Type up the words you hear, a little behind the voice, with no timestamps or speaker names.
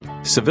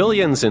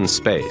Civilians in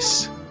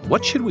space.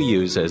 What should we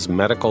use as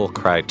medical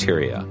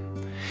criteria?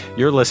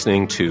 You're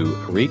listening to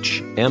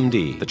Reach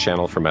MD, the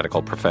channel for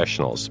medical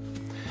professionals.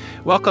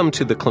 Welcome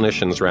to the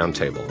Clinicians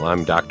Roundtable.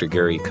 I'm Dr.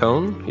 Gary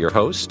Cohn, your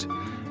host,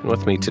 and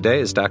with me today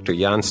is Dr.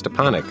 Jan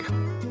Stepanek.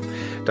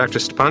 Dr.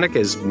 Stepanek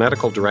is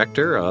Medical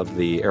Director of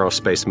the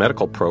Aerospace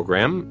Medical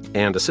Program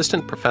and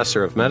Assistant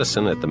Professor of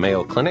Medicine at the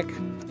Mayo Clinic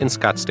in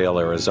Scottsdale,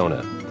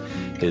 Arizona.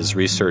 His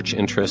research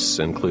interests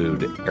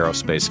include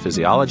aerospace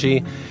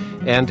physiology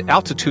and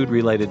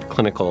altitude-related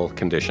clinical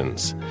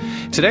conditions.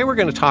 Today we're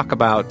going to talk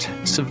about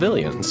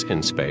civilians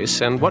in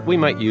space and what we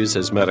might use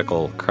as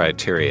medical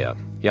criteria.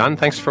 Jan,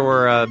 thanks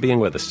for being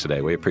with us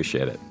today. We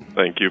appreciate it.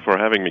 Thank you for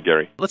having me,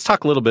 Gary. Let's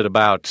talk a little bit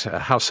about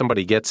how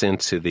somebody gets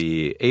into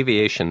the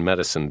aviation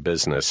medicine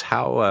business.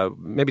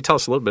 Maybe tell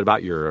us a little bit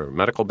about your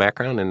medical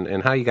background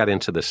and how you got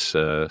into this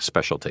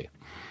specialty.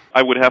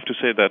 I would have to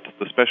say that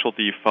the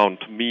specialty found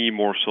me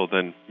more so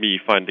than me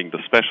finding the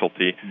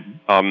specialty.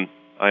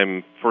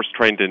 I'm first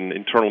trained in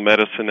internal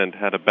medicine and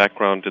had a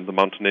background in the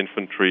mountain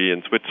infantry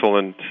in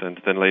Switzerland and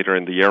then later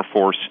in the Air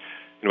Force.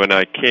 And when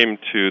I came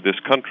to this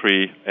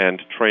country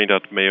and trained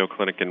at Mayo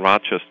Clinic in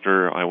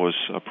Rochester, I was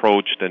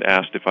approached and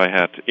asked if I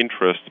had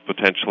interest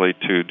potentially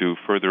to do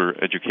further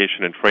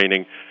education and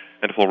training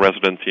and full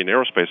residency in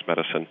aerospace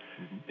medicine.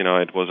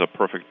 It was a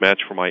perfect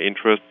match for my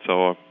interest,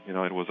 so,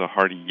 it was a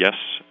hearty yes,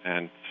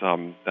 and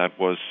that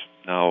was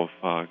now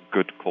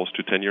good close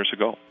to 10 years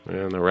ago.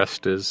 And the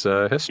rest is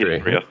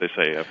history. Yes, they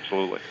say,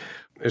 absolutely.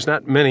 There's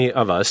not many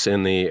of us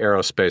in the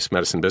aerospace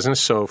medicine business,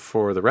 so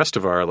for the rest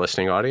of our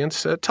listening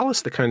audience, tell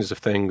us the kinds of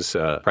things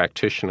a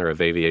practitioner of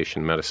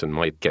aviation medicine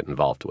might get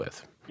involved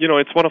with.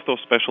 It's one of those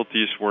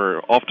specialties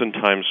where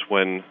oftentimes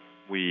when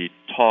we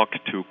talk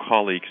to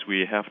colleagues,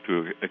 we have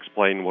to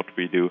explain what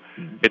we do.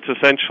 It's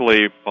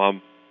essentially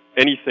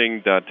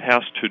anything that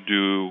has to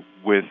do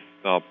with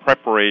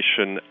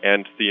preparation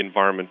and the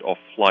environment of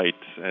flight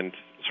and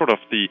sort of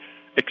the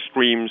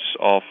extremes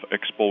of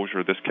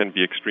exposure. This can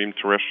be extreme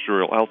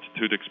terrestrial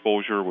altitude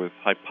exposure with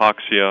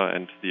hypoxia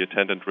and the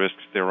attendant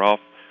risks thereof,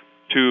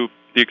 to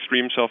the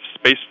extremes of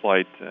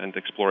spaceflight and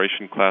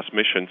exploration class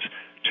missions,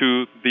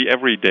 to the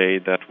everyday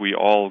that we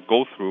all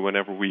go through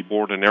whenever we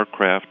board an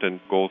aircraft and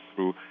go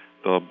through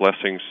the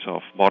blessings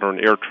of modern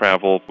air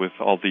travel with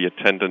all the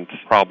attendant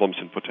problems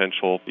and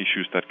potential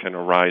issues that can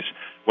arise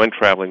when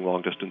traveling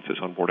long distances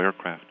on board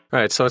aircraft.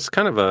 Right, so it's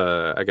kind of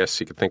I guess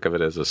you could think of it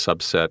as a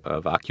subset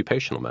of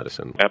occupational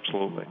medicine.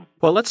 Absolutely.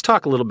 Well, let's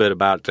talk a little bit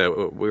about,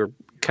 we're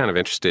kind of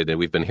interested, and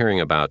we've been hearing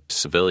about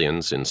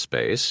civilians in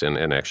space, and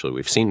actually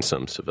we've seen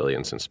some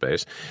civilians in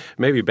space.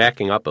 Maybe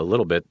backing up a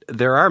little bit,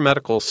 there are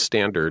medical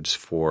standards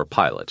for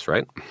pilots,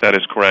 right? That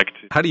is correct.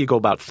 How do you go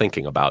about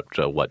thinking about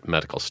what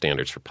medical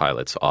standards for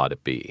pilots ought to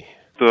be?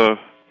 The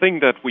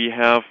thing that we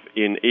have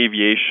in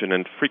aviation,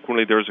 and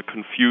frequently there's a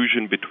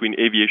confusion between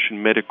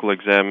aviation medical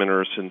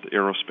examiners and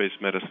aerospace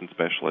medicine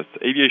specialists.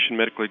 Aviation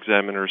medical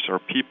examiners are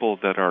people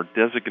that are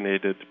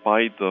designated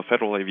by the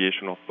federal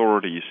aviation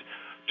authorities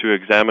to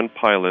examine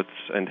pilots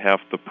and have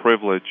the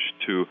privilege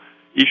to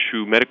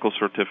issue medical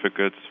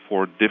certificates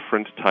for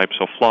different types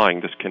of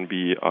flying. This can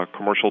be a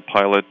commercial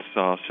pilot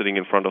sitting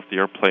in front of the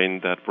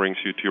airplane that brings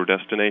you to your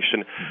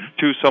destination,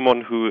 to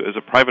someone who is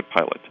a private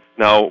pilot.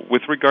 Now,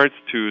 with regards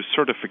to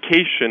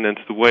certification and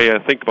the way I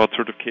think about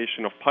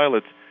certification of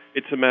pilots,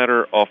 it's a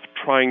matter of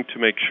trying to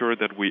make sure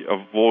that we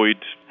avoid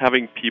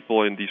having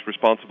people in these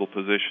responsible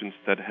positions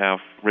that have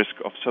risk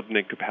of sudden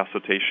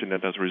incapacitation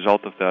and as a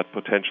result of that,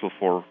 potential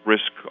for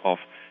risk of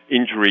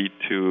injury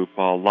to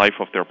life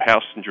of their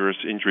passengers,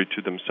 injury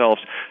to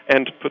themselves,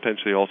 and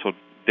potentially also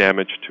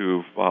damage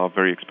to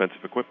very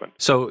expensive equipment.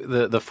 So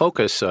the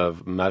focus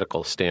of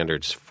medical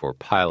standards for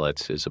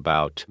pilots is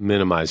about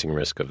minimizing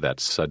risk of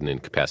that sudden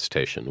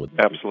incapacitation.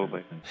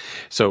 Absolutely.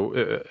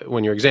 So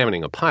when you're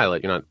examining a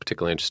pilot, you're not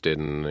particularly interested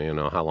in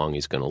how long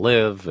he's going to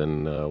live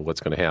and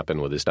what's going to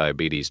happen with his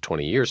diabetes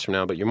 20 years from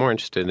now, but you're more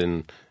interested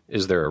in,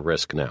 is there a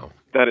risk now?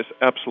 That is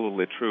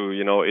absolutely true.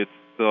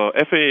 The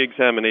FAA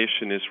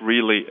examination is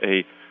really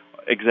a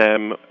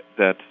exam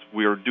that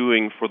we are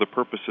doing for the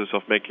purposes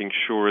of making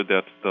sure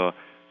that the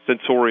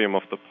sensorium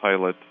of the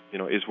pilot,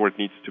 is where it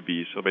needs to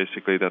be. So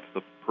basically that the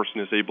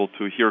person is able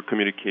to hear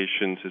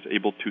communications, is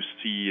able to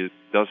see, it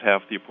does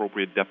have the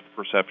appropriate depth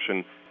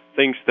perception,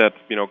 things that,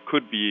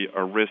 could be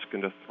a risk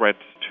and a threat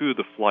to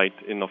the flight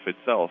in of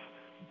itself.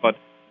 But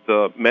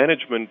the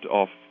management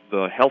of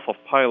the health of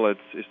pilots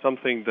is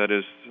something that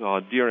is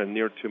dear and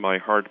near to my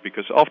heart,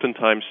 because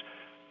oftentimes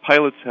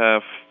pilots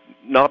have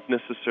not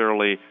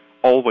necessarily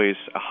always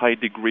a high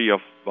degree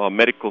of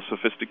medical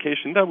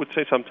sophistication. I would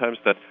say sometimes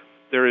that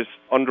there is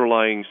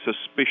underlying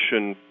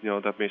suspicion,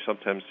 that may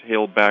sometimes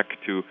hail back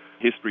to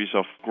histories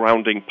of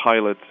grounding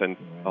pilots and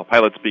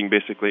pilots being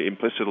basically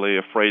implicitly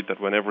afraid that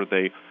whenever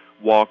they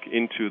walk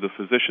into the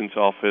physician's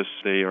office,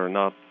 they are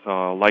not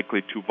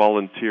likely to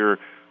volunteer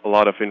a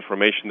lot of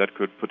information that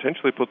could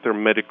potentially put their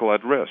medical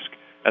at risk.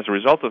 As a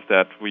result of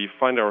that, we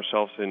find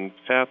ourselves in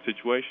sad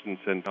situations,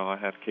 and I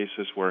had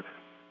cases where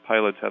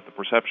pilots had the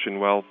perception,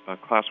 well, a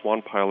Class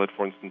 1 pilot,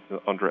 for instance,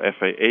 under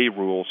FAA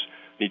rules,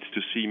 needs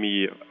to see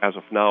me, as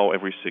of now,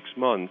 every 6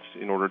 months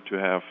in order to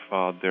have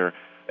their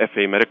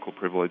FAA medical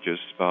privileges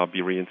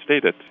be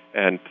reinstated.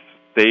 And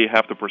they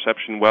have the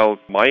perception, well,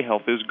 my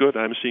health is good.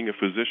 I'm seeing a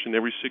physician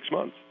every 6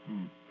 months.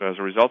 As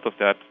a result of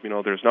that,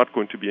 there's not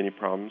going to be any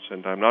problems,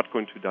 and I'm not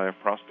going to die of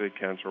prostate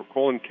cancer or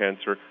colon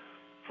cancer,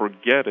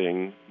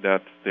 forgetting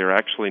that they're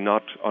actually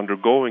not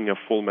undergoing a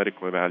full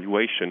medical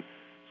evaluation.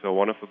 So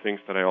one of the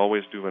things that I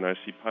always do when I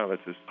see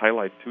pilots is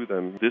highlight to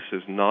them, this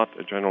is not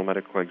a general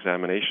medical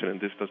examination, and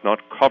this does not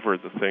cover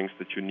the things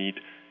that you need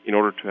in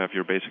order to have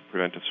your basic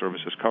preventive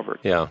services covered.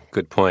 Yeah,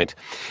 good point.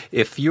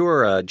 If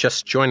you're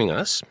just joining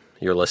us,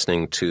 you're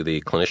listening to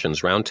the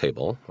Clinicians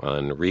Roundtable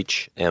on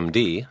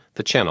ReachMD,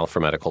 the channel for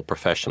medical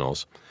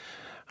professionals.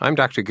 I'm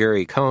Dr.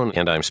 Gary Cohn,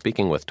 and I'm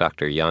speaking with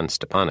Dr. Jan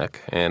Stepanek,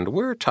 and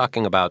we're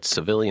talking about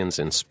civilians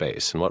in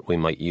space and what we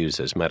might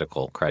use as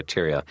medical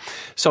criteria.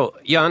 So,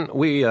 Jan,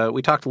 we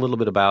talked a little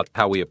bit about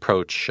how we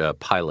approach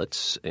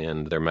pilots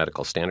and their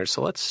medical standards,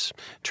 so let's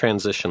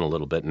transition a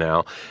little bit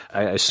now.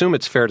 I assume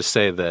it's fair to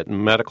say that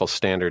medical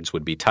standards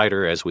would be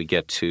tighter as we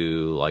get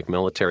to, like,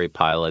 military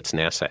pilots,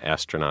 NASA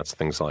astronauts,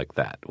 things like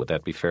that. Would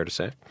that be fair to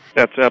say?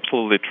 That's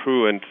absolutely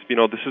true, and,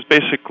 this is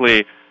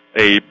basically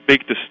a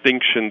big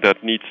distinction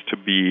that needs to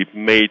be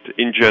made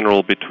in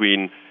general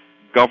between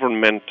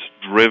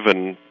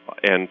government-driven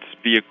and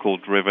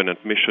vehicle-driven and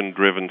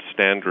mission-driven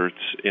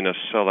standards in a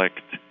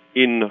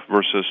select-in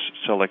versus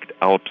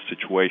select-out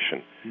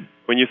situation.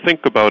 When you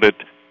think about it,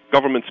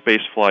 government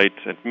space flight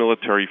and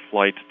military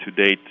flight to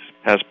date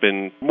has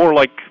been more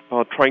like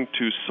trying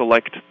to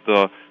select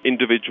the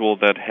individual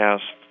that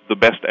has the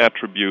best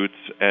attributes,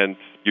 and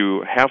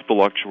you have the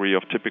luxury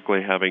of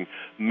typically having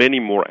many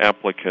more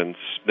applicants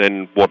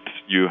than what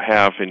you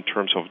have in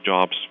terms of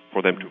jobs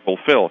for them to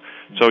fulfill.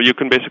 So you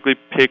can basically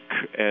pick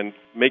and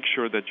make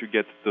sure that you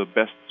get the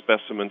best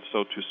specimen,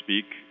 so to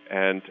speak,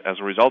 and as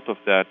a result of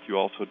that, you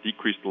also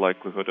decrease the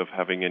likelihood of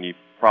having any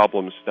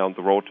problems down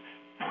the road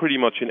pretty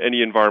much in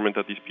any environment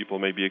that these people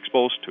may be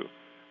exposed to.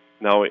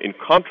 Now, in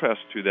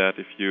contrast to that,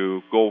 if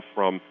you go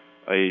from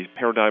a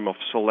paradigm of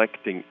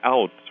selecting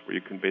out, where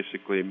you can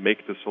basically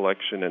make the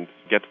selection and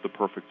get the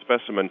perfect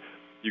specimen,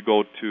 you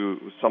go to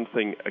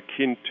something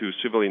akin to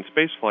civilian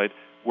spaceflight,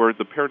 where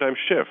the paradigm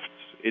shifts.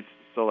 It's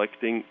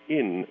selecting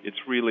in. It's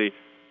really,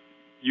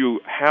 you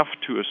have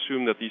to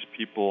assume that these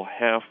people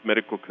have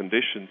medical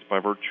conditions by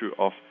virtue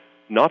of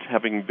not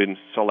having been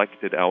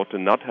selected out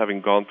and not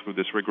having gone through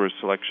this rigorous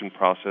selection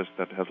process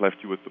that has left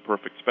you with the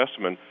perfect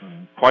specimen.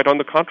 Quite on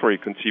the contrary,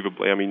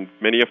 conceivably. I mean,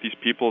 many of these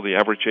people, the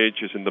average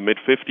age is in the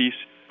mid-50s.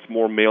 It's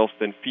more males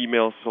than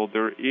females, so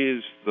there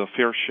is the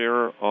fair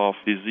share of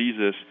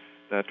diseases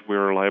that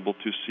we're liable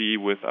to see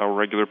with our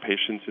regular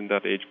patients in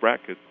that age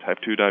bracket. Type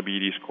 2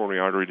 diabetes, coronary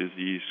artery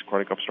disease,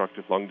 chronic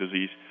obstructive lung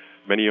disease.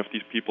 Many of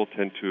these people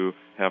tend to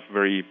have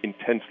very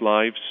intense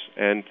lives,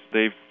 and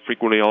they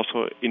frequently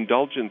also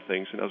indulge in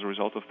things, and as a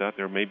result of that,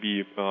 there may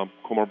be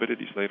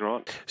comorbidities later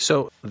on.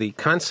 So the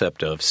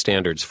concept of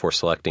standards for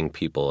selecting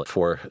people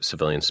for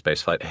civilian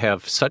spaceflight,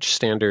 have such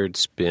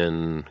standards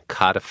been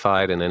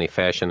codified in any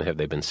fashion? Have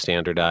they been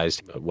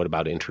standardized? What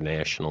about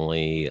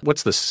internationally?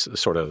 What's this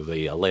sort of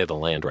the lay of the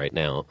land right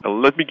now?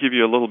 Let me give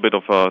you a little bit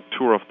of a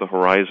tour of the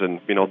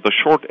horizon. The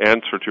short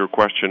answer to your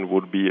question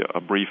would be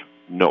a brief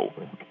no.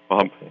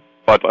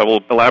 But I will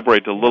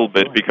elaborate a little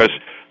bit, because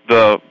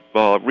the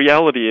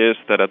reality is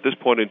that at this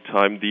point in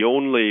time, the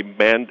only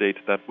mandate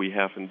that we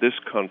have in this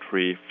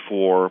country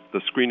for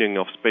the screening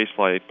of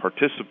spaceflight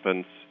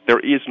participants, there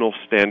is no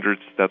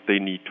standards that they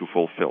need to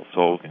fulfill.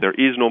 So there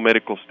is no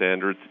medical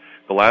standards.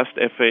 The last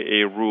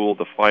FAA rule,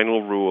 the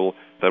final rule,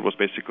 that was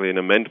basically an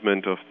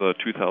amendment of the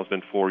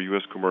 2004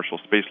 U.S. Commercial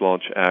Space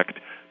Launch Act,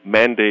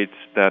 mandates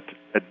that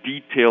a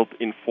detailed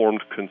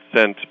informed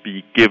consent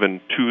be given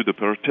to the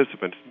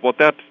participant. What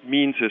that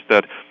means is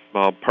that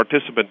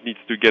participant needs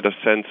to get a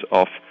sense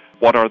of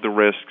what are the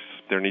risks.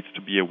 There needs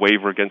to be a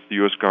waiver against the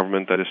U.S.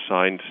 government that is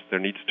signed. There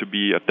needs to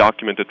be a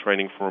documented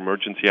training for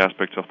emergency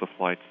aspects of the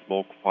flight,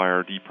 smoke,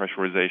 fire,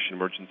 depressurization,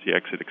 emergency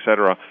exit,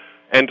 etc.,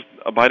 and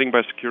abiding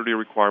by security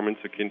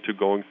requirements akin to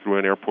going through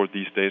an airport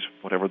these days.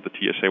 Whatever the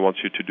TSA wants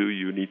you to do,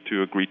 you need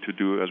to agree to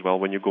do as well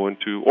when you go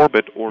into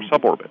orbit or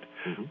suborbit.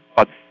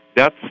 But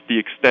that's the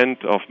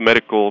extent of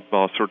medical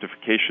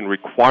certification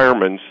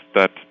requirements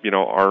that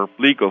are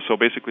legal. So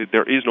basically,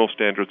 there is no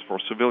standards for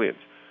civilians.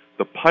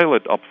 The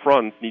pilot up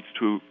front needs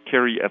to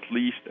carry at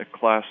least a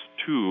Class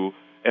 2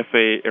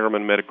 FAA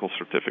Airman Medical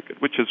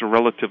Certificate, which is a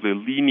relatively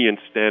lenient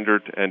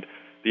standard, and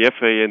the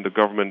FAA and the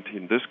government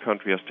in this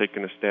country has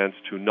taken a stance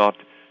to not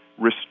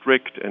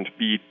restrict and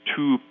be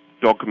too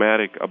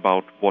dogmatic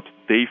about what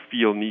they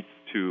feel needs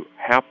to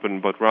happen,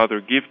 but rather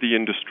give the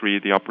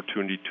industry the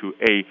opportunity to,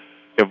 A,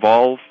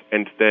 evolve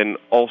and then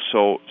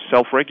also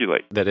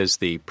self-regulate. That is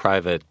the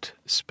private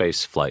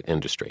space flight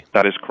industry.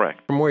 That is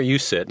correct. From where you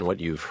sit and what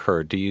you've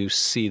heard, do you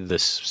see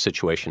this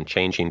situation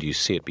changing? Do you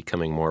see it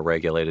becoming more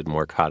regulated,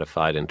 more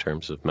codified in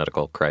terms of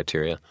medical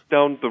criteria?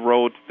 Down the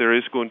road, there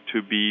is going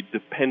to be,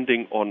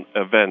 depending on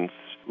events,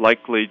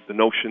 likely the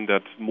notion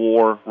that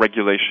more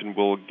regulation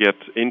will get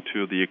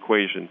into the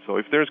equation. So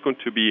if there's going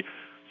to be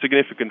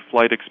significant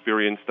flight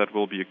experience that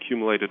will be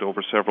accumulated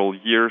over several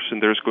years,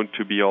 and there's going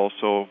to be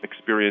also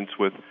experience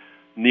with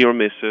near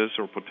misses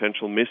or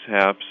potential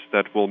mishaps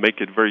that will make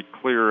it very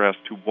clear as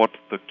to what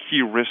the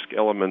key risk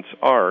elements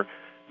are,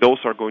 those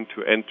are going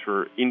to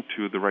enter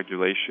into the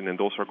regulation and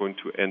those are going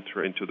to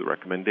enter into the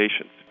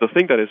recommendations. The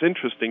thing that is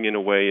interesting in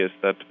a way is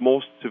that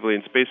most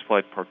civilian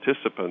spaceflight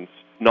participants,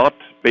 not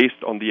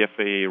based on the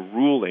FAA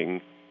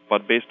ruling,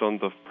 but based on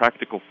the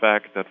practical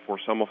fact that for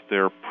some of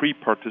their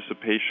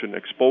pre-participation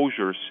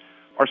exposures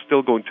are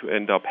still going to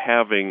end up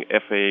having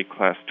FAA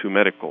Class 2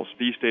 medicals.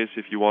 These days,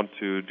 if you want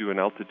to do an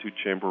altitude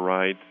chamber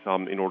ride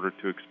in order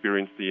to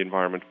experience the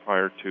environment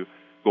prior to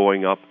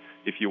going up,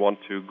 if you want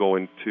to go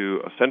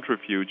into a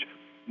centrifuge,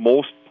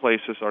 most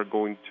places are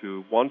going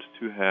to want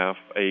to have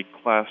a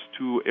Class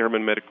 2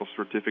 Airman Medical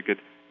Certificate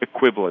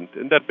equivalent,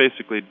 and that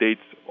basically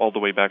dates all the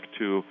way back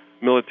to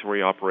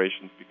military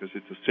operations because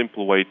it's a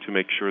simple way to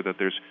make sure that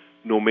there's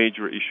no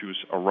major issues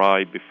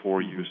awry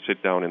before you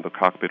sit down in the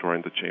cockpit or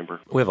in the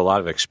chamber. We have a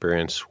lot of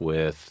experience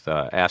with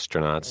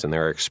astronauts and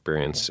their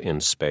experience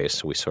in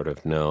space. We sort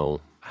of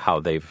know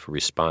how they've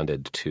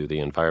responded to the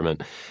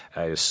environment.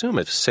 I assume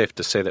it's safe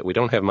to say that we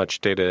don't have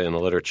much data in the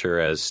literature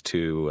as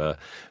to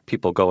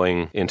people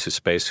going into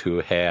space who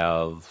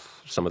have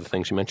some of the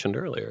things you mentioned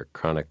earlier,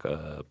 chronic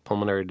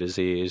pulmonary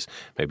disease,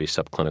 maybe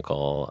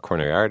subclinical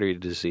coronary artery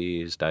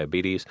disease,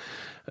 diabetes.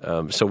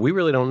 So we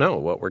really don't know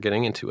what we're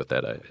getting into with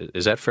that.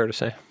 Is that fair to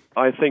say?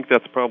 I think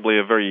that's probably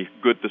a very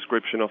good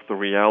description of the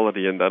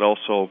reality, and that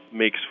also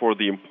makes for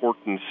the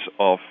importance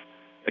of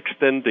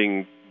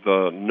extending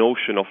the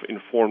notion of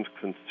informed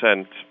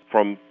consent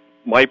from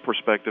my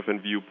perspective and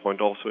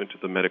viewpoint also into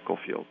the medical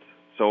field.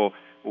 So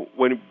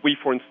when we,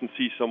 for instance,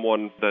 see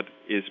someone that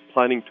is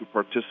planning to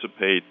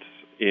participate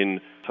in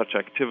such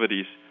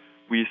activities,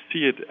 we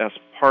see it as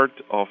part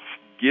of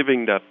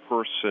giving that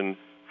person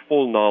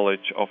full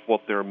knowledge of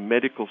what their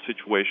medical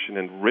situation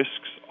and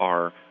risks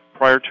are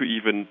prior to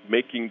even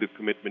making the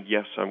commitment,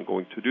 yes, I'm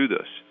going to do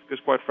this.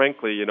 Because quite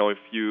frankly, if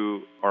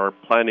you are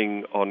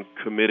planning on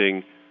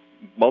committing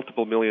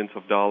multiple millions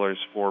of dollars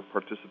for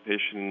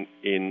participation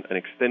in an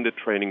extended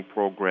training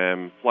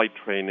program, flight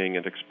training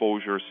and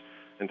exposures,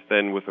 and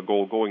then with a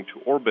goal going to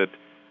orbit,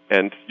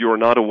 and you're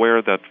not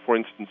aware that, for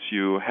instance,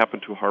 you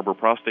happen to harbor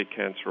prostate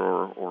cancer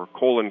or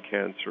colon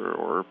cancer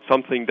or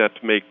something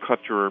that may cut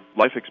your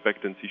life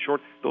expectancy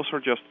short, those are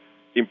just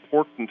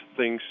important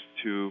things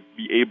to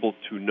be able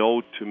to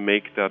know to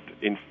make that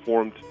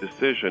informed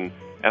decision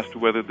as to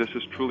whether this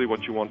is truly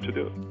what you want to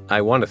do.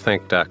 I want to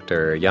thank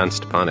Dr. Jan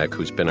Stepanek,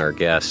 who's been our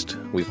guest.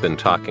 We've been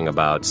talking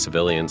about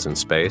civilians in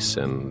space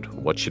and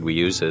what should we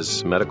use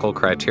as medical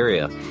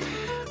criteria.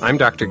 I'm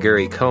Dr.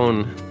 Gary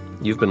Cohn.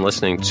 You've been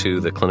listening to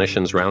the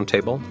Clinicians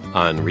Roundtable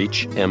on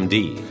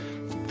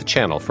ReachMD, the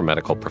channel for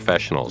medical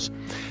professionals.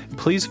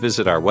 Please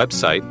visit our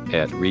website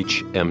at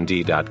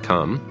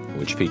reachmd.com,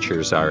 which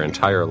features our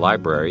entire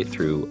library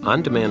through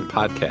on-demand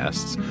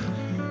podcasts.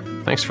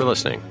 Thanks for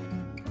listening.